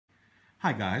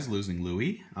Hi guys, Losing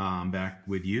Louie. I'm back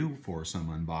with you for some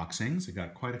unboxings. I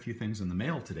got quite a few things in the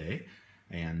mail today,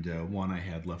 and one I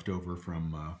had left over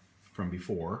from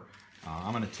before.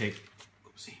 I'm going to take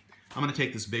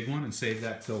this big one and save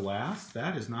that till last.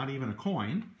 That is not even a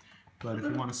coin, but if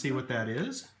you want to see what that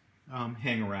is,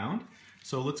 hang around.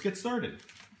 So let's get started.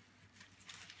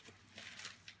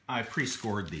 I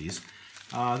pre-scored these.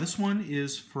 This one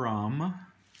is from.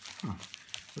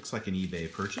 Looks like an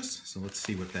eBay purchase, so let's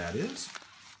see what that is.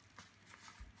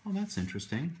 Oh, that's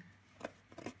interesting.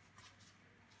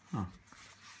 Huh.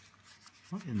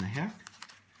 What in the heck?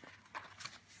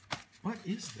 What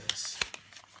is this?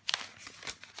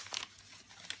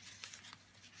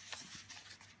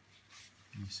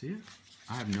 Can you see it?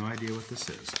 I have no idea what this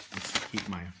is. Let's keep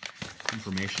my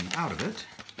information out of it.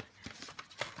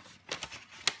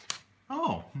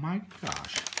 Oh my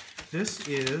gosh. This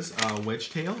is a Wedge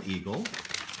Tailed Eagle.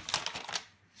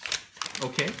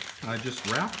 Okay, just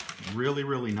wrapped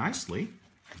really nicely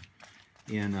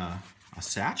in a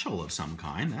satchel of some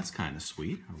kind. That's kind of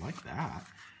sweet. I like that.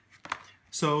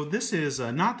 So this is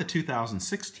not the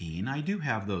 2016. I do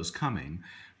have those coming.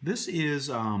 This is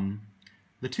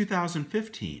the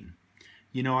 2015.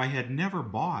 You know, I had never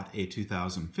bought a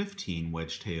 2015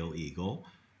 Wedge Tailed Eagle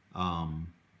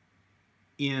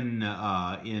in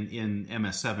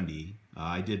MS70.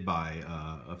 I did buy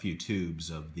a few tubes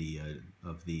of the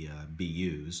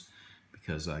BUs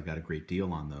because I got a great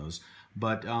deal on those.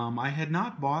 But I had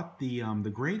not bought the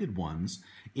graded ones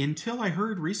until I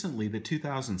heard recently that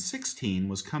 2016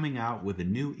 was coming out with a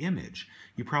new image.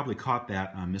 You probably caught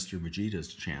that on Mr.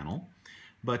 Vegeta's channel.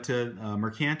 But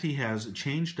Mercanti has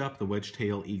changed up the Wedge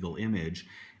Tailed Eagle image,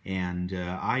 and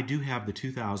I do have the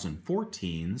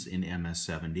 2014s in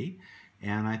MS70.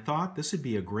 And I thought this would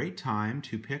be a great time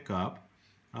to pick up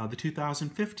the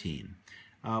 2015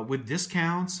 with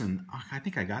discounts, and I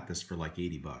think I got this for like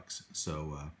 80 bucks.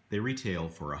 So they retail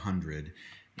for 100,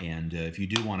 and if you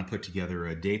do want to put together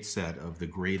a date set of the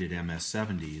graded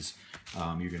MS70s,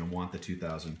 you're going to want the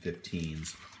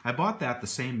 2015s. I bought that the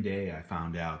same day I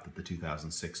found out that the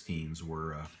 2016s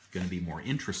were going to be more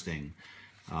interesting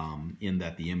in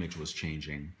that the image was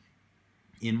changing.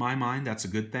 In my mind, that's a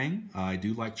good thing. I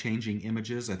do like changing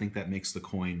images. I think that makes the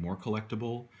coin more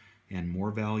collectible and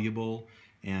more valuable.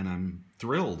 And I'm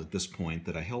thrilled at this point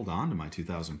that I held on to my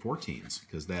 2014s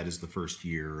because that is the first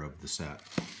year of the set.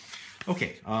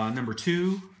 Okay, number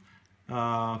two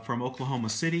from Oklahoma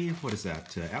City. What is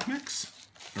that? Apmix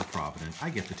or Provident?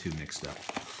 I get the two mixed up.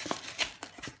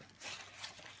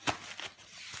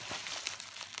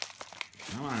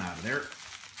 Come on out of there.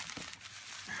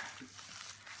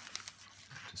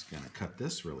 Going to cut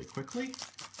this really quickly.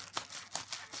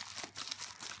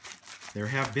 There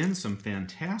have been some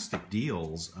fantastic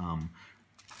deals.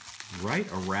 Right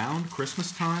around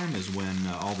Christmas time is when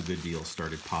all the good deals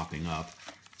started popping up.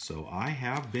 So I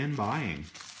have been buying.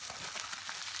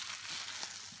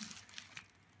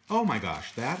 Oh my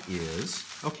gosh, that is...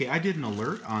 Okay, I did an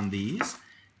alert on these,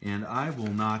 and I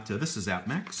will not... this is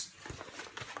Apmix.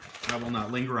 I will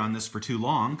not linger on this for too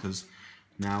long, because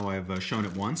now I've shown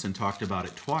it once and talked about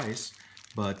it twice,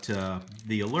 but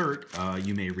the alert,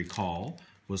 you may recall,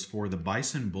 was for the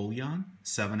Bison Bullion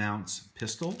 7-ounce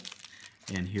pistol,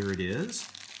 and here it is.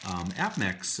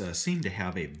 Apmix seemed to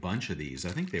have a bunch of these. I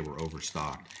think they were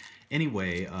overstocked.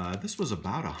 Anyway, this was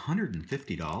about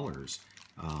 $150,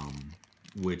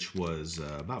 which was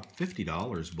about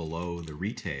 $50 below the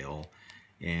retail,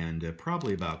 and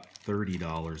probably about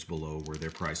 $30 below where they're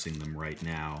pricing them right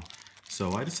now.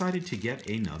 So I decided to get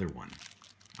another one.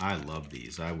 I love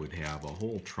these. I would have a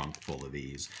whole trunk full of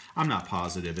these. I'm not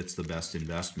positive it's the best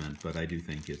investment, but I do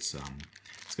think it's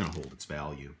going to hold its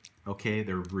value. Okay,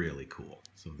 they're really cool.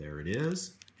 So there it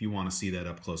is. If you want to see that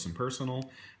up close and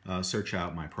personal, search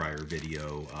out my prior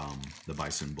video, the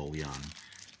Bison Bullion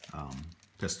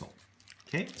pistol.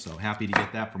 Okay, so happy to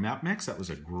get that from Apmix. That was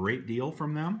a great deal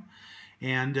from them.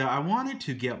 And I wanted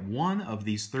to get one of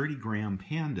these 30-gram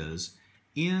pandas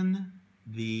in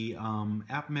the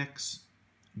Apmix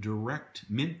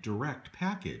Mint Direct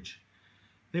package.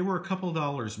 They were a couple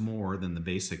dollars more than the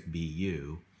basic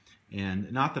BU,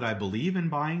 and not that I believe in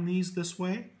buying these this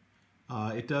way.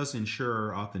 It does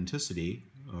ensure authenticity,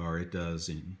 or it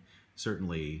does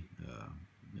certainly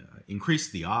increase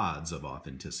the odds of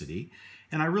authenticity,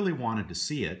 and I really wanted to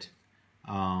see it.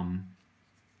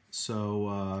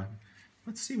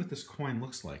 Let's see what this coin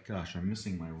looks like. Gosh, I'm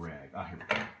missing my rag. Here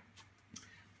we go.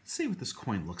 Let's see what this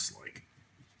coin looks like.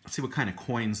 Let's see what kind of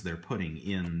coins they're putting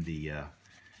in the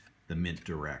Mint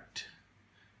Direct.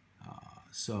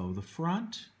 So the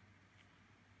front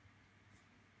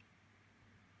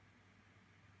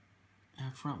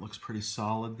That front looks pretty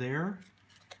solid there.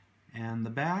 And the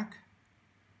back,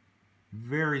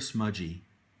 very smudgy.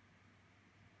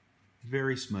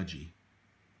 Very smudgy.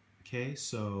 Okay,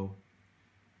 so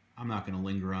I'm not going to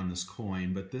linger on this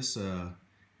coin, but this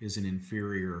is an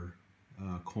inferior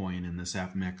coin in this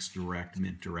APMEX Direct,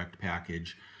 Mint Direct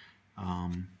package.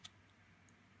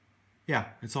 Yeah,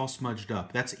 it's all smudged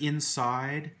up. That's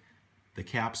inside the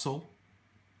capsule.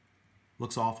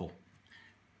 Looks awful.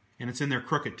 And it's in there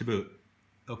crooked to boot.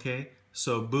 Okay,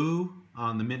 so boo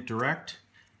on the Mint Direct.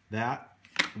 That,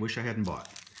 I wish I hadn't bought.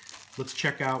 Let's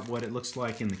check out what it looks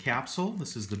like in the capsule.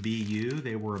 This is the BU.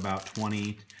 They were about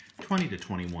 $20 to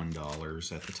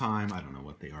 $21 at the time. I don't know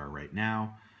what they are right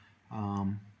now.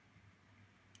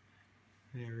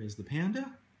 There is the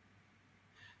panda.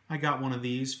 I got one of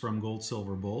these from Gold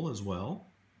Silver Bull as well,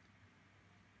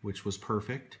 which was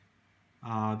perfect.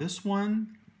 This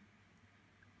one,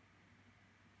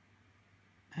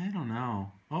 I don't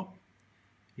know. Oh,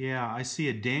 yeah, I see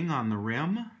a ding on the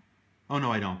rim. Oh, no,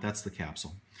 I don't. That's the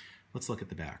capsule. Let's look at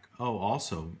the back. Oh,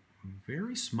 also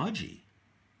very smudgy.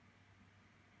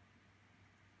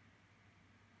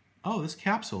 Oh, this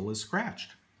capsule is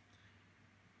scratched.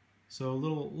 So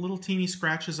little teeny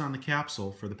scratches on the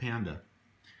capsule for the panda,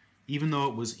 even though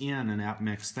it was in an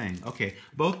APMEX thing. Okay,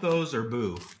 both those are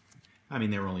boo. I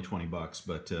mean, they were only 20 bucks,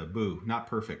 but boo, not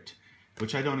perfect,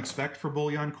 which I don't expect for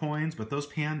bullion coins, but those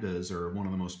pandas are one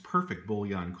of the most perfect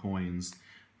bullion coins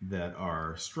that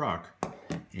are struck,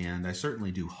 and I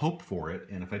certainly do hope for it,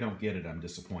 and if I don't get it, I'm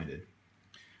disappointed.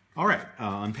 All right,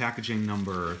 unpackaging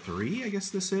number 3, I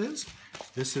guess this is.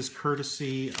 This is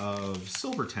courtesy of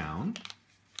Silvertown,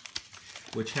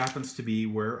 which happens to be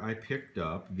where I picked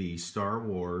up the Star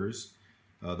Wars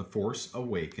The Force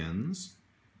Awakens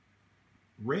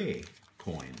Rey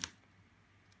coin.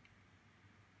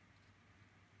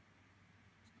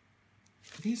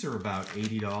 These are about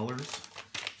 $80.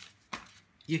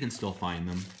 You can still find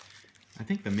them. I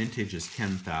think the mintage is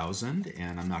 10,000,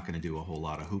 and I'm not going to do a whole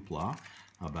lot of hoopla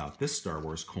about this Star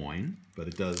Wars coin, but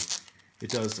it does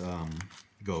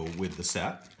go with the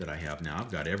set that I have now.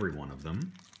 I've got every one of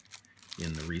them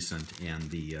in the recent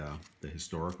and the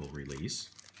historical release.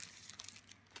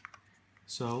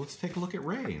 So let's take a look at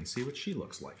Rey and see what she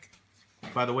looks like.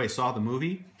 By the way, saw the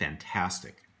movie?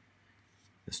 Fantastic.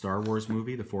 The Star Wars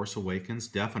movie, The Force Awakens,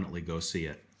 definitely go see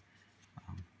it.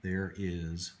 There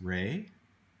is Rey.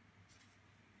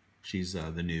 She's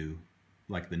the new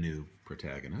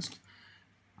protagonist.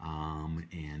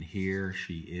 And here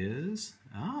she is.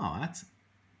 Oh, that's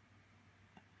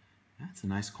a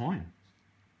nice coin.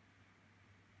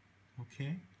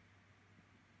 Okay.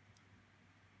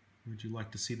 Would you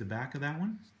like to see the back of that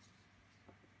one?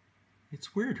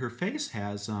 It's weird. Her face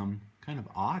has kind of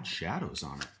odd shadows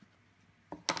on it.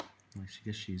 I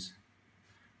guess she's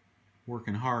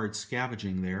working hard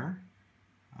scavenging there.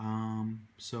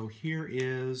 So here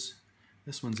is,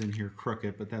 this one's in here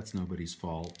crooked, but that's nobody's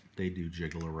fault. They do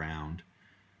jiggle around.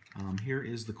 Here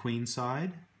is the queen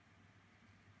side.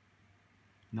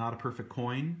 Not a perfect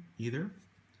coin either.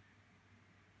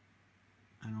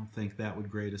 I don't think that would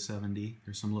grade a 70.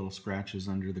 There's some little scratches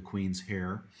under the queen's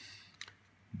hair.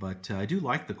 But I do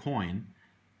like the coin.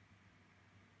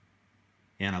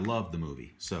 And I love the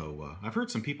movie. So I've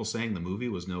heard some people saying the movie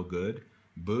was no good.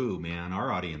 Boo, man.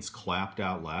 Our audience clapped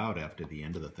out loud after the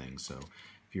end of the thing. So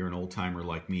if you're an old timer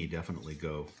like me, definitely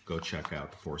go check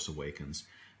out The Force Awakens.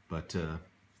 But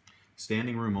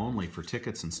standing room only for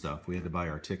tickets and stuff. We had to buy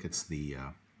our tickets the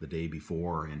day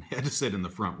before and had to sit in the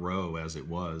front row as it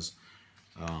was,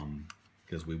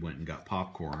 because we went and got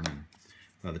popcorn, and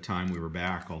by the time we were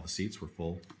back, all the seats were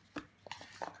full.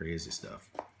 Crazy stuff.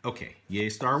 Okay, yay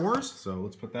Star Wars, so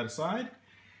let's put that aside.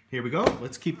 Here we go,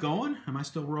 let's keep going. Am I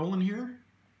still rolling here?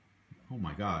 Oh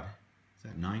my God, is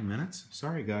that 9 minutes?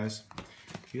 Sorry guys,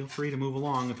 feel free to move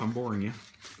along if I'm boring you.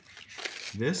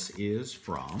 This is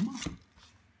from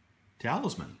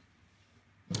Talisman.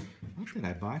 What did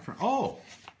I buy from? Oh,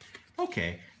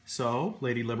 okay. So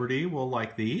Lady Liberty will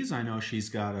like these. I know she's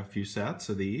got a few sets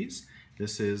of these.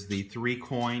 This is the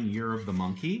 3-coin Year of the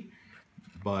Monkey,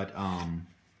 but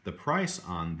the price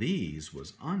on these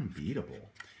was unbeatable.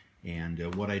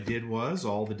 And what I did was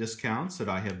all the discounts that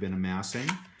I have been amassing,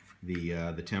 the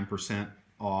 10%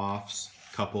 offs,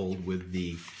 coupled with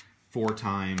the 4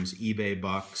 times eBay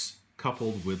bucks,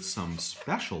 coupled with some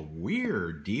special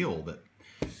weird deal that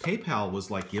PayPal was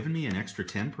like giving me an extra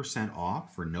 10%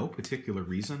 off for no particular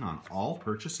reason on all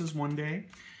purchases one day.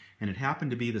 And it happened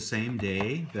to be the same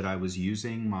day that I was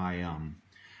using my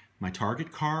my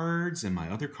Target cards and my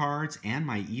other cards and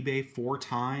my eBay 4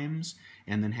 times,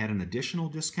 and then had an additional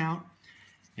discount.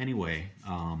 Anyway,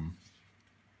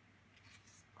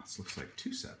 this looks like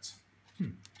 2 sets.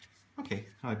 Okay,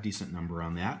 a decent number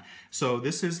on that. So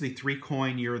this is the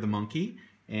 3-coin Year of the Monkey,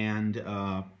 and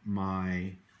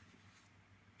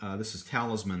this is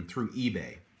Talisman through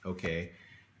eBay. Okay,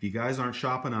 if you guys aren't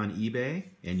shopping on eBay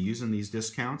and using these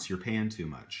discounts, you're paying too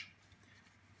much.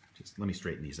 Just let me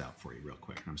straighten these out for you real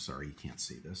quick. I'm sorry you can't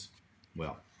see this.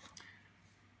 Well,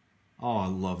 oh, I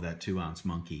love that 2-ounce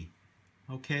monkey.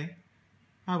 Okay,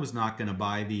 I was not going to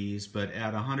buy these, but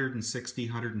at $160,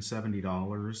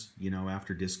 $170, you know,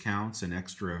 after discounts and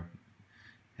extra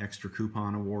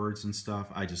coupon awards and stuff,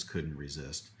 I just couldn't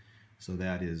resist. So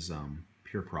that is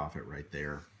pure profit right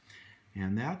there.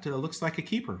 And that looks like a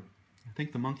keeper. I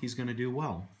think the monkey's going to do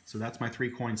well. So that's my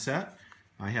 3-coin set.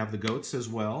 I have the goats as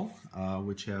well,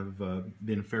 which have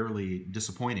been fairly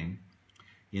disappointing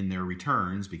in their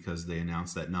returns because they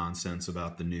announced that nonsense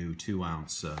about the new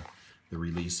 2-ounce, the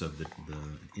release of the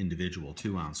individual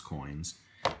 2-ounce coins.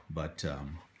 But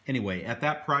anyway, at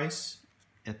that price,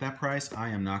 I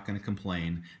am not going to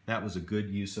complain. That was a good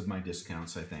use of my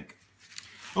discounts, I think.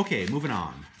 Okay, moving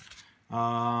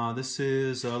on. This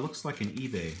is looks like an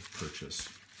eBay purchase.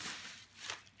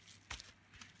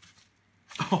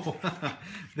 Oh,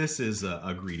 this is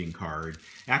a greeting card.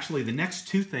 Actually, the next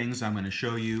 2 things I'm going to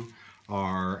show you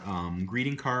are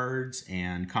greeting cards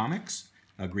and comics.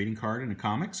 A greeting card and a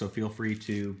comic, so feel free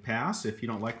to pass if you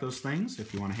don't like those things.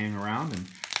 If you want to hang around and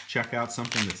check out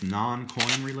something that's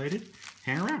non-coin related,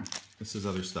 hang around. This is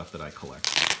other stuff that I collect.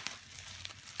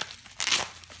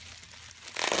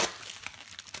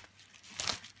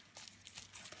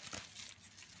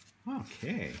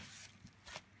 Okay.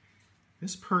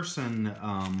 This person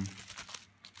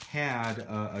had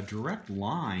a direct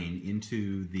line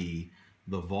into the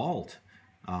vault.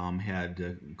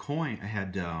 Had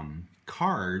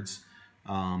cards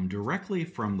directly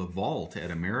from the vault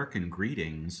at American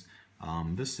Greetings.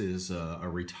 This is a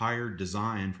retired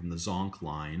design from the Zonk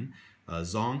line.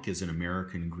 Zonk is an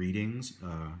American Greetings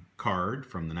card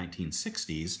from the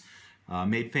 1960s,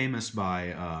 made famous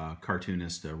by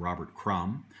cartoonist Robert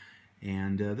Crumb.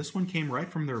 And this one came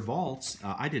right from their vaults.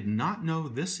 I did not know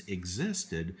this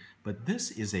existed, but this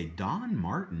is a Don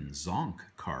Martin Zonk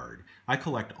card. I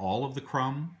collect all of the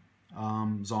Crumb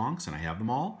Zonks, and I have them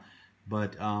all,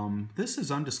 but this is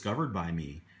undiscovered by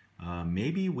me.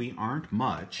 Maybe we aren't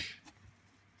much,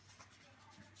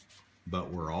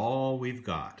 but we're all we've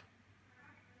got.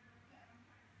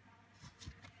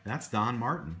 That's Don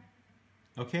Martin.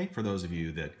 Okay, for those of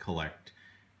you that collect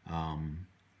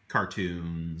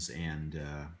cartoons and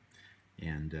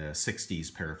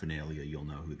 60s paraphernalia, you'll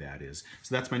know who that is.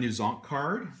 So that's my new Zonk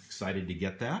card. Excited to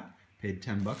get that. Paid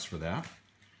 10 bucks for that,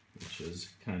 which is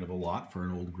kind of a lot for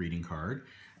an old greeting card.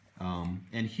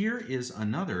 And here is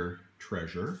another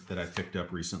treasure that I picked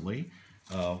up recently.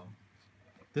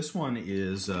 This one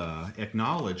is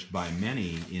acknowledged by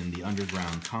many in the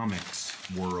underground comics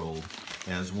world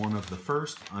as one of the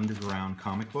first underground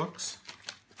comic books.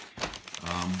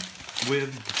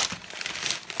 With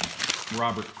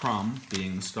Robert Crumb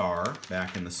being the star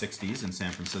back in the 60s in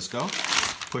San Francisco,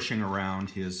 pushing around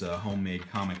his homemade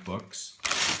comic books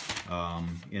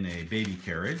in a baby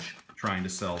carriage, trying to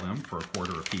sell them for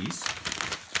 $0.25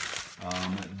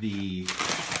 apiece.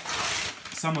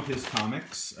 Some of his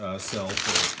comics sell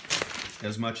for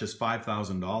as much as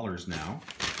 $5,000 now.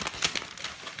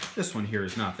 This one here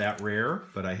is not that rare,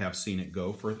 but I have seen it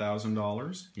go for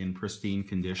 $1,000 in pristine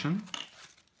condition.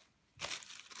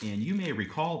 And you may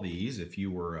recall these if you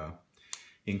were an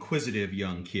inquisitive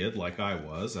young kid like I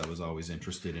was. I was always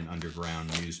interested in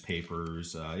underground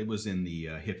newspapers. It was in the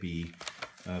hippie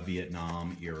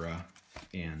Vietnam era,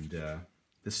 and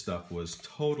this stuff was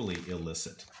totally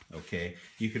illicit, okay?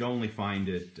 You could only find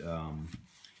it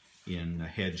in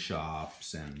head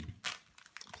shops and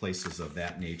places of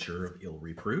that nature of ill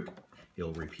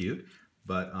repute.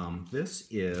 But this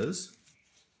is,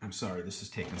 I'm sorry this is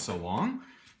taking so long.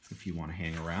 If you want to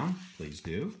hang around, please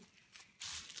do.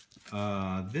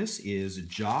 This is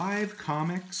Jive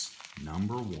Comics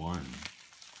 #1.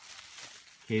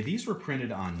 Okay, these were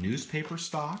printed on newspaper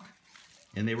stock,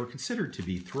 and they were considered to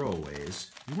be throwaways.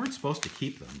 You weren't supposed to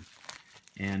keep them.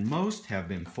 And most have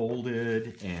been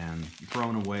folded and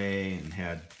thrown away and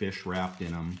had fish wrapped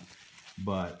in them.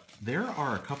 But there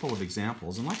are a couple of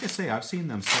examples, and like I say, I've seen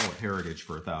them sell at Heritage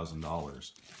for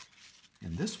 $1,000.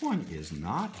 And this one is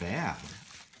not bad.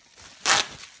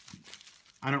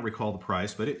 I don't recall the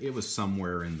price, but it was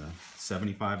somewhere in the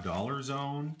 $75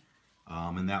 zone,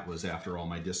 and that was after all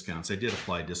my discounts. I did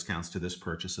apply discounts to this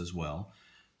purchase as well.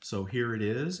 So here it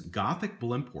is, Gothic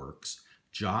Blimpworks,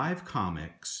 Jive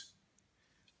Comics,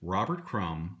 Robert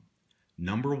Crumb,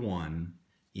 #1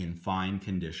 in fine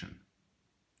condition.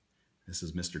 This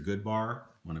is Mr. Goodbar,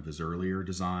 one of his earlier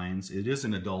designs. It is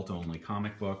an adult-only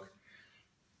comic book.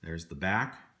 There's the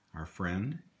back, our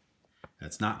friend.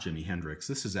 That's not Jimi Hendrix.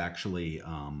 This is actually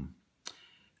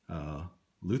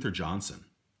Luther Johnson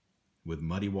with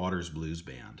Muddy Waters Blues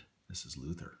Band. This is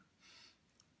Luther.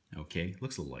 Okay,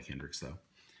 looks a little like Hendrix though.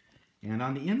 And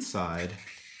on the inside,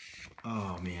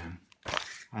 oh man,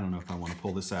 I don't know if I want to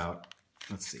pull this out.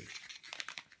 Let's see.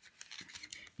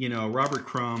 You know, Robert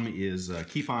Crumb is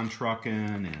Keep On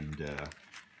Truckin' and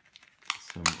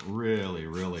some really,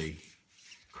 really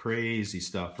crazy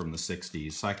stuff from the 60s,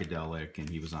 psychedelic, and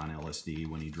he was on LSD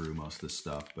when he drew most of this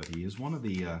stuff. But he is one of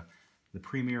the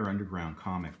premier underground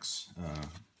comics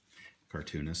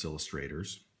cartoonists,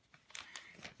 illustrators.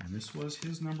 And this was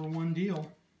his #1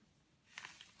 deal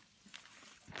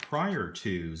prior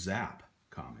to Zap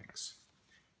Comics.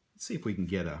 Let's see if we can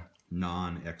get a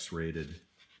non-X-rated.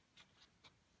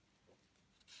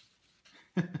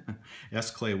 S.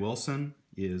 Clay Wilson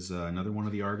is another one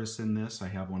of the artists in this. I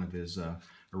have one of his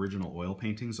original oil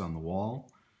paintings on the wall.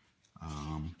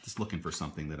 Just looking for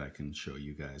something that I can show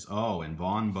you guys. Oh, and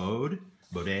Vaughn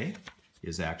Baudet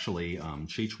is actually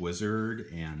Cheech Wizard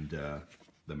and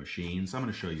the Machines. I'm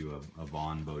going to show you a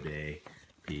Vaughn Baudet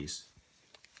piece.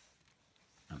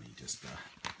 Let me just...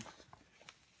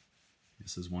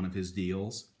 this is one of his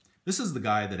deals. This is the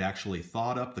guy that actually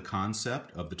thought up the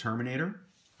concept of the Terminator.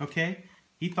 Okay?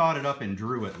 He thought it up and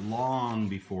drew it long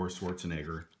before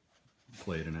Schwarzenegger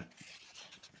played in it.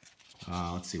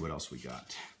 Let's see what else we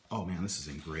got. Oh man, this is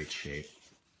in great shape.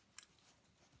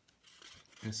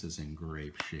 This is in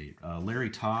great shape. Larry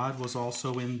Todd was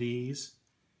also in these.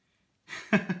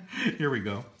 Here we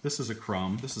go. This is a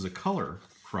Crumb. This is a color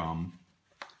Crumb.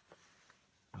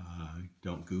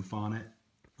 Don't goof on it.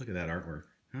 Look at that artwork.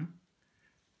 Huh?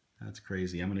 That's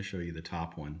crazy. I'm going to show you the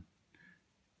top one.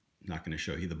 I'm not going to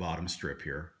show you the bottom strip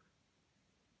here.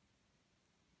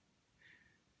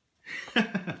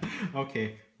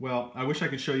 Okay, well, I wish I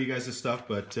could show you guys this stuff,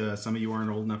 but some of you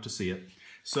aren't old enough to see it.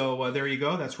 So there you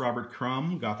go. That's Robert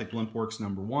Crumb, Gothic Blimp Works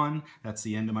 #1. That's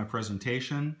the end of my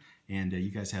presentation, and you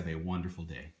guys have a wonderful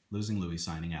day. Losing Louie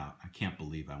signing out. I can't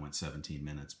believe I went 17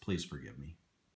 minutes. Please forgive me.